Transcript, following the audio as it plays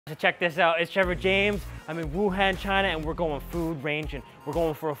So check this out, it's Trevor James. I'm in Wuhan, China, and we're going food ranging. We're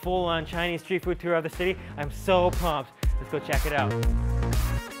going for a full-on Chinese street food tour of the city. I'm so pumped. Let's go check it out.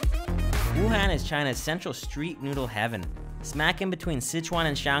 Wuhan is China's central street noodle heaven. Smack in between Sichuan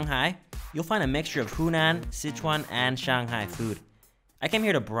and Shanghai, you'll find a mixture of Hunan, Sichuan, and Shanghai food. I came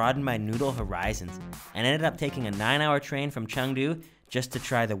here to broaden my noodle horizons and ended up taking a 9-hour train from Chengdu just to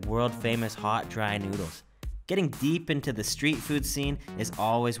try the world-famous hot, dry noodles. Getting deep into the street food scene is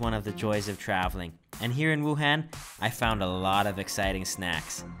always one of the joys of traveling. And here in Wuhan, I found a lot of exciting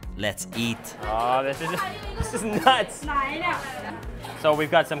snacks. Let's eat. Oh, this is nuts. So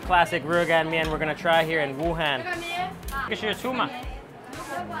we've got some classic reganmian we're gonna try here in Wuhan. 这个是醋吗？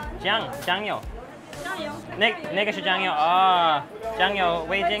酱油。那个是酱油啊，酱油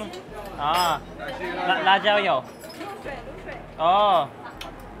味精啊，辣椒油。哦，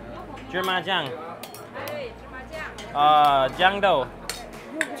芝麻酱。豇豆、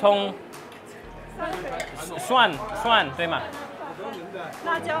葱、蒜对吗？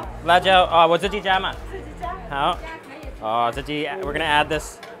辣椒啊，我自己加嘛。自己加。好。Oh, we're gonna add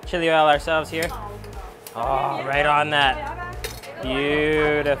this chili oil ourselves here. Oh, right on that.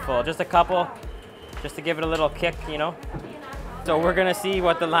 Beautiful. Just a couple, just to give it a little kick, you know. So we're gonna see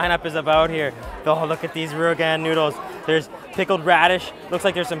what the lineup is about here. Oh, look at these Rugan noodles. There's pickled radish. Looks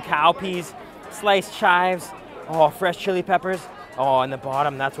like there's some cowpeas, sliced chives. Oh, fresh chili peppers. Oh, and the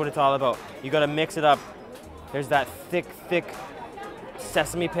bottom, that's what it's all about. You gotta mix it up. There's that thick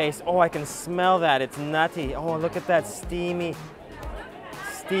sesame paste. Oh, I can smell that. It's nutty. Oh, look at that steamy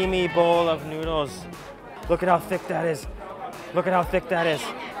bowl of noodles. Look at how thick that is. Look at how thick that is.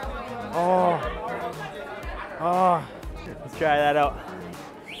 Oh. Let's try that out.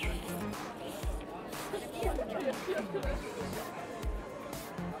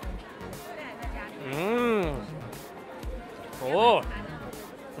 Oh.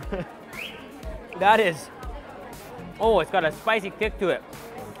 That is. Oh, it's got a spicy kick to it.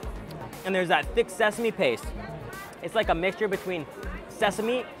 And there's that thick sesame paste. It's like a mixture between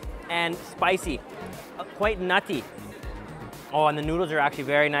sesame and spicy. Quite nutty. Oh, and the noodles are actually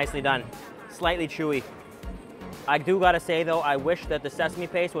very nicely done. Slightly chewy. I do gotta say though, I wish that the sesame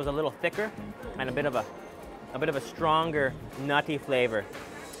paste was a little thicker and a bit of a stronger nutty flavor.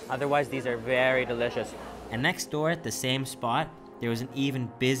 Otherwise, these are very delicious. And next door at the same spot, there was an even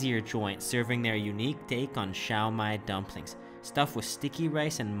busier joint serving their unique take on Xi'an dumplings, stuffed with sticky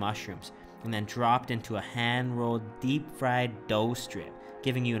rice and mushrooms, and then dropped into a hand-rolled, deep-fried dough strip,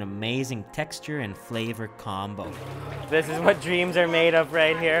 giving you an amazing texture and flavor combo. This is what dreams are made of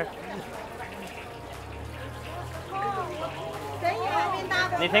right here.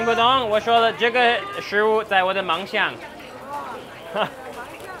 你听不懂我说的这个食物在我的梦想，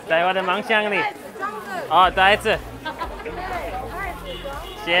在我的梦想里。哦，再一次。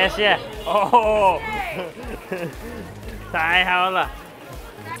谢谢。哦，太好了。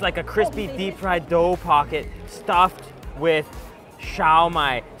It's like a crispy deep-fried dough pocket stuffed with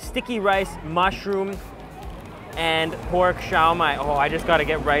xiaomai, sticky rice, mushroom, and pork xiaomai. Oh, I just gotta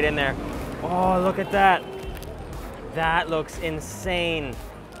get right in there. Oh, look at that. That looks insane.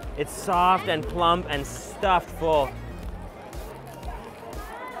 It's soft and plump and stuffed full.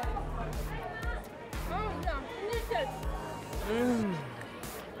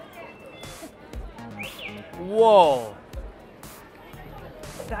 Whoa.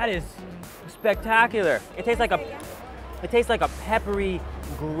 That is spectacular. It tastes like a peppery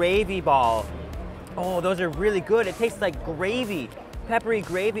gravy ball. Oh, those are really good. It tastes like gravy, peppery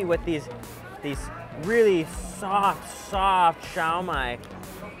gravy with these really soft xiaomai.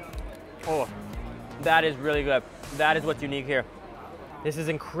 Oh, that is really good. That is what's unique here. This is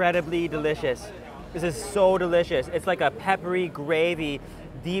incredibly delicious. This is so delicious. It's like a peppery gravy,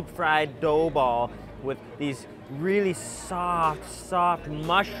 deep-fried dough ball with these really soft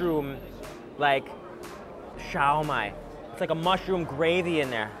mushroom, like xiaomai. It's like a mushroom gravy in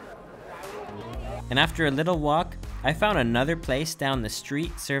there. And after a little walk, I found another place down the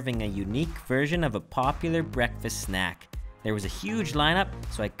street serving a unique version of a popular breakfast snack. There was a huge lineup,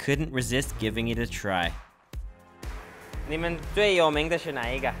 so I couldn't resist giving it a try. 你们最有名的是哪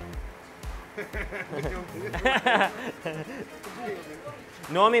一个？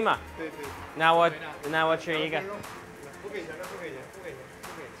糯米嘛。那我吃一个。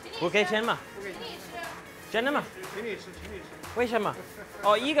不给钱吗？真的吗？为什么？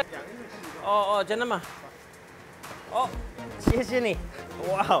哦，一个。哦，真的吗？哦，谢谢你。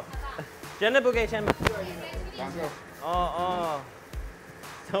哇，真的不给钱吗？哦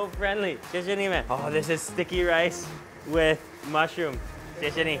 ，so friendly， 谢谢你们。Oh, this is sticky rice with mushroom.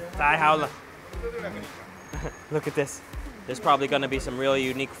 谢谢你，太好了。Look at this. there's probably gonna be some really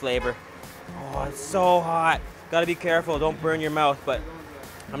unique flavor. Oh, it's so hot. Gotta be careful, don't burn your mouth, but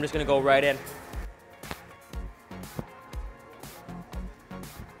I'm just gonna go right in.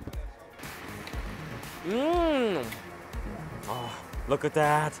 Mmm. Oh, look at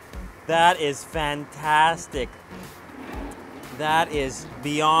that. That is fantastic. That is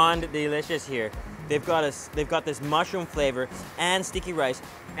beyond delicious here. They've got this mushroom flavor and sticky rice,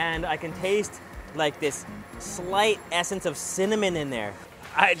 and I can taste like this slight essence of cinnamon in there.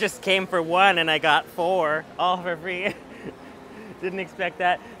 I just came for one and I got 4, all for free. Didn't expect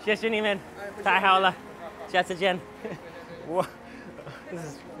that. 谢谢你们，太好了，下次见。Whoa, this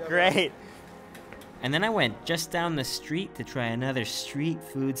is great. And then I went just down the street to try another street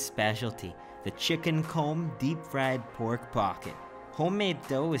food specialty, the chicken comb deep fried pork pocket. Homemade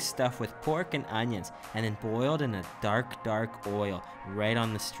dough is stuffed with pork and onions and then boiled in a dark oil right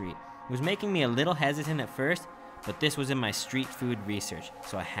on the street. It was making me a little hesitant at first, but this was in my street food research,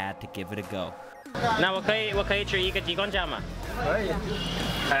 so I had to give it a go. 那我可以吃一个鸡冠饺吗？可以。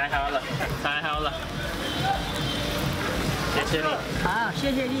太好了，太好了。谢谢你。啊，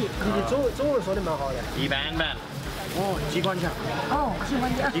谢谢你。你的中文说的蛮好的。一般。哦，鸡冠饺。哦，鸡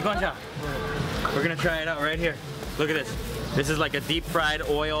冠饺。鸡冠饺。We're gonna try it out right here. Look at this. This is like a deep fried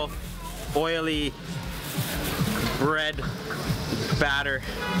oily bread batter,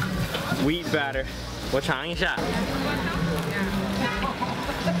 wheat batter. 我尝一下。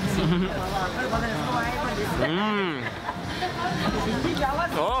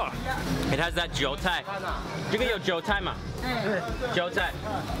Oh, it has that 韭菜。这个有韭菜吗？韭菜。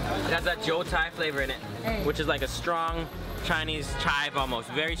It has that 韭菜 flavor in it, which is like a strong Chinese chive almost,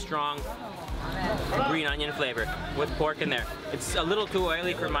 very strong green onion flavor with pork in there. It's a little too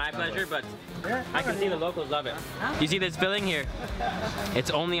oily for my pleasure, but I can see the locals love it. You see this filling here?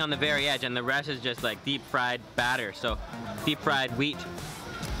 It's only on the very edge, and the rest is just like deep fried batter, so deep fried wheat.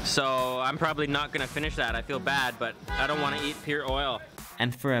 So I'm probably not gonna finish that. I feel bad, but I don't want to eat pure oil.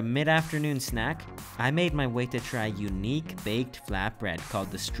 And for a mid-afternoon snack, I made my way to try unique baked flatbread called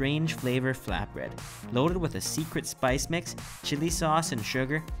the Strange Flavor Flatbread. Loaded with a secret spice mix, chili sauce, and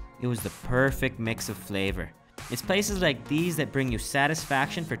sugar, it was the perfect mix of flavor. It's places like these that bring you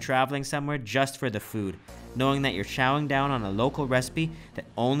satisfaction for traveling somewhere just for the food, knowing that you're chowing down on a local recipe that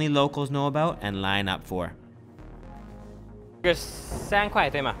only locals know about and line up for. 这个3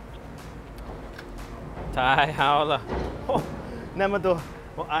块对吗？太好了，哦，那么多，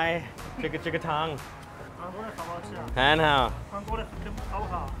我爱这个汤。汤多的好不好吃啊？很好。汤多的好不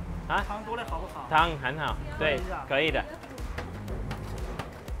好？啊？汤多的好不好？汤很好，对，可以的。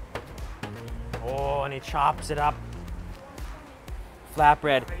Oh, and he chops it up.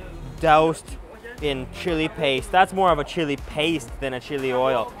 Flatbread doused in chili paste. That's more of a chili paste than a chili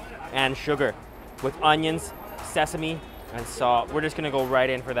oil. And sugar with onions, sesame, and salt. We're just gonna go right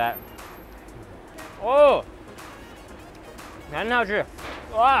in for that. Oh! 很好吃.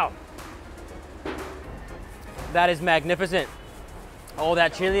 Wow! That is magnificent. Oh,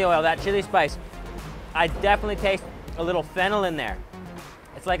 that chili oil, that chili spice. I definitely taste a little fennel in there.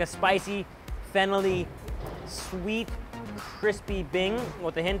 It's like a spicy, fennel-y, sweet, crispy bing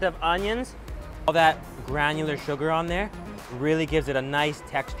with a hint of onions. All that granular sugar on there really gives it a nice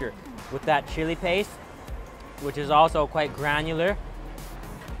texture with that chili paste, which is also quite granular.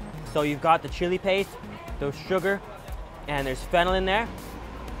 So you've got the chili paste, there's sugar, and there's fennel in there.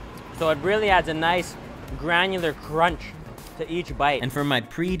 So it really adds a nice granular crunch to each bite. And for my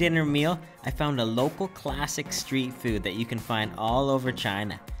pre-dinner meal, I found a local classic street food that you can find all over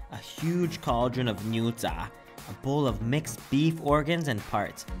China. A huge cauldron of niuza, a bowl of mixed beef organs and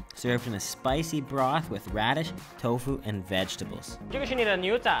parts, served in a spicy broth with radish, tofu, and vegetables. 这个是你的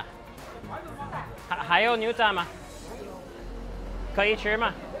牛杂，还有牛杂吗？可以吃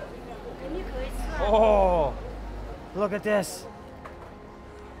吗？哦 ，Look at this！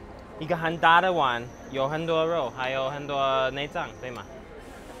 一个很大的碗，有很多肉，还有很多内脏，对吗？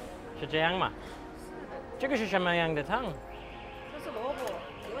是这样吗？这个是什么样的汤？这是萝卜、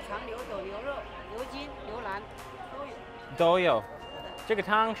牛肠、牛肘、牛肉、牛筋、牛腩都有。这个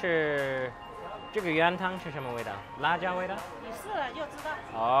汤是，这个原汤是什么味道？辣椒味道？你试了就知道。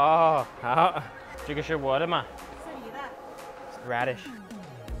哦，好，这个是我的吗？是你的。Radish.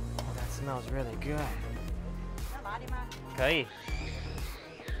 Oh, that smells really good. 要拿的吗？可以。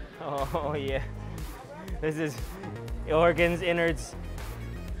Oh yeah. This is organs, innards,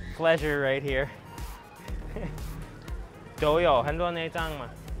 pleasure right here. 都有很多内脏吗？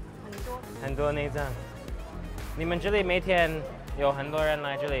很多。很多内脏。你们这里每天有很多人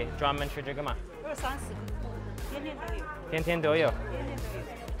来这里专门吃这个吗20-30，天天都有。天天都有。天天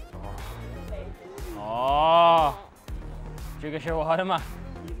都有。哦，这个是我的吗？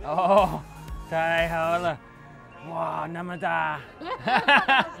哦，太好了！哇，那么大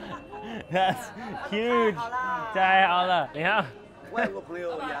！That's huge！ 太好了！你好。外国朋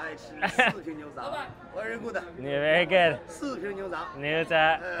友也爱吃4瓶牛杂，very good。你 very good。4瓶牛杂。牛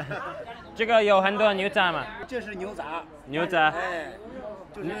杂。这个有很多牛杂吗？这是牛杂。牛杂。哎，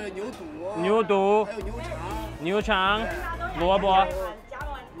就是牛肚。牛肚。还有牛肠。牛肠。萝卜。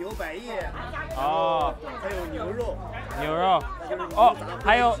牛百叶。哦。还有牛肉。牛肉。哦，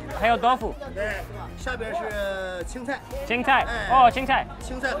还有豆腐。对，下边是青菜。青菜。哦，青菜。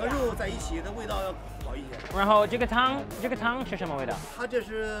青菜和肉在一起的味道要好一些。然后这个汤是什么味道？它这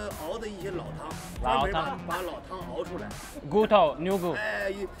是熬的一些老汤，老汤把老汤熬出来。骨头，牛骨。哎，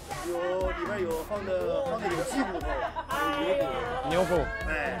里边有放的有鸡骨头，牛骨。牛骨。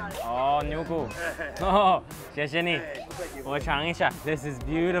哎。哦，牛骨。哦，谢谢你。我尝一下。This is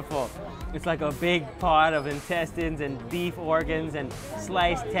beautiful. It's like a big pot of intestines and beef organs and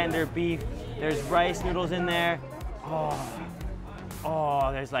sliced tender beef. There's rice noodles in there.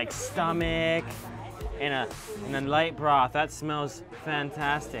 Oh, there's like stomach and a light broth. That smells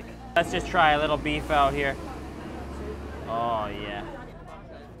fantastic. Let's just try a little beef out here. Oh yeah.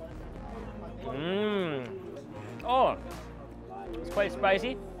 Oh, it's quite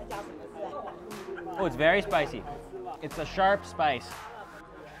spicy. Oh, it's very spicy. It's a sharp spice.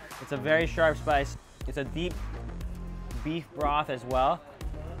 It's a very sharp spice. It's a deep beef broth as well.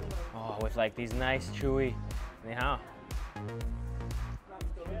 Oh, with like these nice chewy. 你好。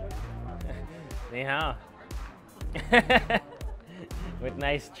你好。With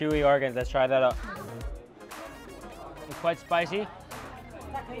nice chewy organs. Let's try that out. It's quite spicy.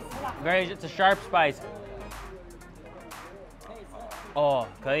 It's a sharp spice. Oh,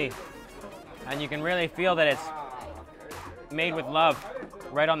 可以. And you can really feel that it's made with love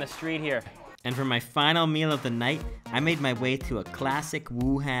right on the street here. And for my final meal of the night, I made my way to a classic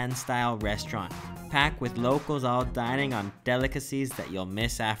Wuhan-style restaurant, packed with locals all dining on delicacies that you'll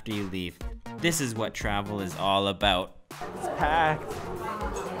miss after you leave. This is what travel is all about. It's packed.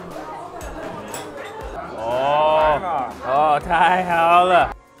 Oh, 太好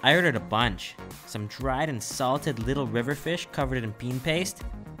了. I ordered a bunch. Some dried and salted little river fish covered in bean paste,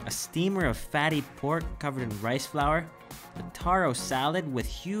 a steamer of fatty pork covered in rice flour, a taro salad with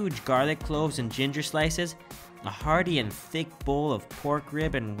huge garlic cloves and ginger slices, a hearty and thick bowl of pork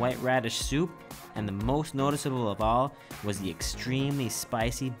rib and white radish soup, and the most noticeable of all was the extremely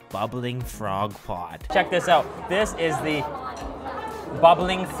spicy bubbling frog pot. Check this out. This is the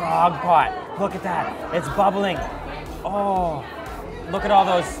bubbling frog pot. Look at that. It's bubbling. Oh, look at all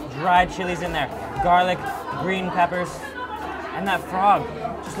those dried chilies in there. Garlic, green peppers, and that frog.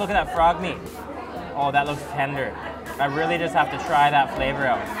 Just look at that frog meat. Oh, that looks tender. I really just have to try that flavor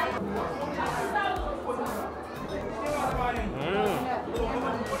out.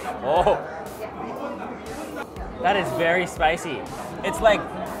 Oh, that is very spicy. It's like,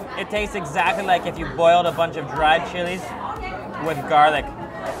 it tastes exactly like if you boiled a bunch of dried chilies with garlic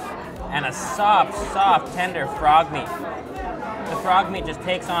and a soft, tender frog meat. The frog meat just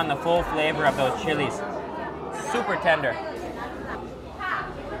takes on the full flavor of those chilies. Super tender.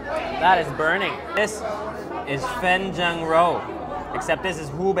 That is burning. This is Fenzheng roe, except this is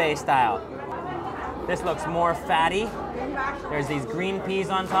Hubei style. This looks more fatty. There's these green peas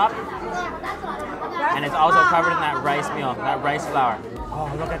on top, and it's also covered in that rice meal, that rice flour.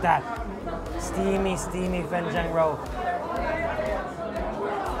 Oh, look at that. Steamy Fenzheng roe.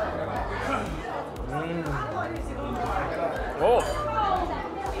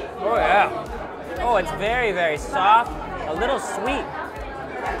 Oh yeah. Oh, it's very soft, a little sweet.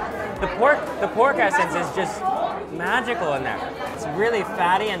 The pork essence is just magical in there. It's really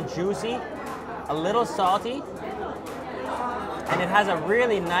fatty and juicy, a little salty, and it has a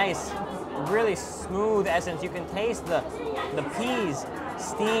really nice, really smooth essence. You can taste the peas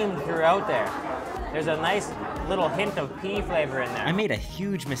steamed throughout there. There's a nice little hint of pea flavor in there. I made a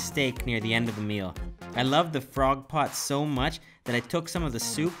huge mistake near the end of the meal. I loved the frog pot so much that I took some of the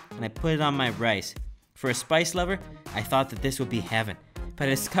soup and I put it on my rice. For a spice lover, I thought that this would be heaven. But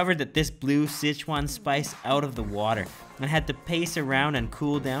I discovered that this blew Sichuan spice out of the water. I had to pace around and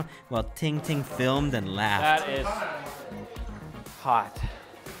cool down while Ting Ting filmed and laughed. That is hot.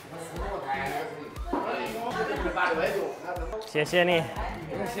 谢谢你，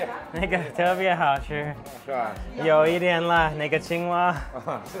那个特别好吃，是吧？有一点辣，那个青蛙。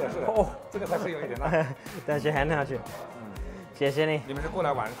是的，哦，这个才是有一点辣，但是很好吃。谢谢你。你们是过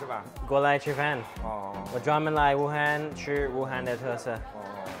来玩是吧？过来吃饭。哦。我专门来武汉吃武汉的特色。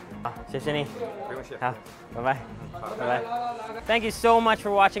哦。谢谢你。不用谢。好，拜拜。Bye bye. Thank you so much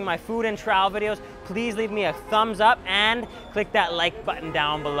for watching my food and travel videos. Please leave me a thumbs up and click that like button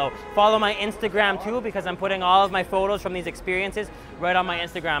down below. Follow my Instagram too, because I'm putting all of my photos from these experiences right on my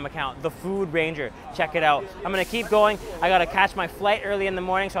Instagram account, The Food Ranger. Check it out. I'm gonna keep going. I gotta catch my flight early in the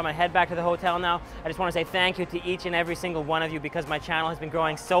morning, so I'm gonna head back to the hotel now. I just wanna say thank you to each and every single one of you, because my channel has been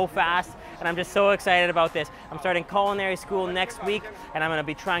growing so fast, and I'm just so excited about this. I'm starting culinary school next week, and I'm gonna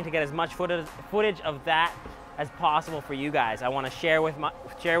be trying to get as much footage of that as possible for you guys. I want to share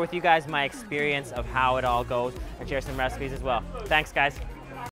with you guys my experience of how it all goes and share some recipes as well. Thanks, guys.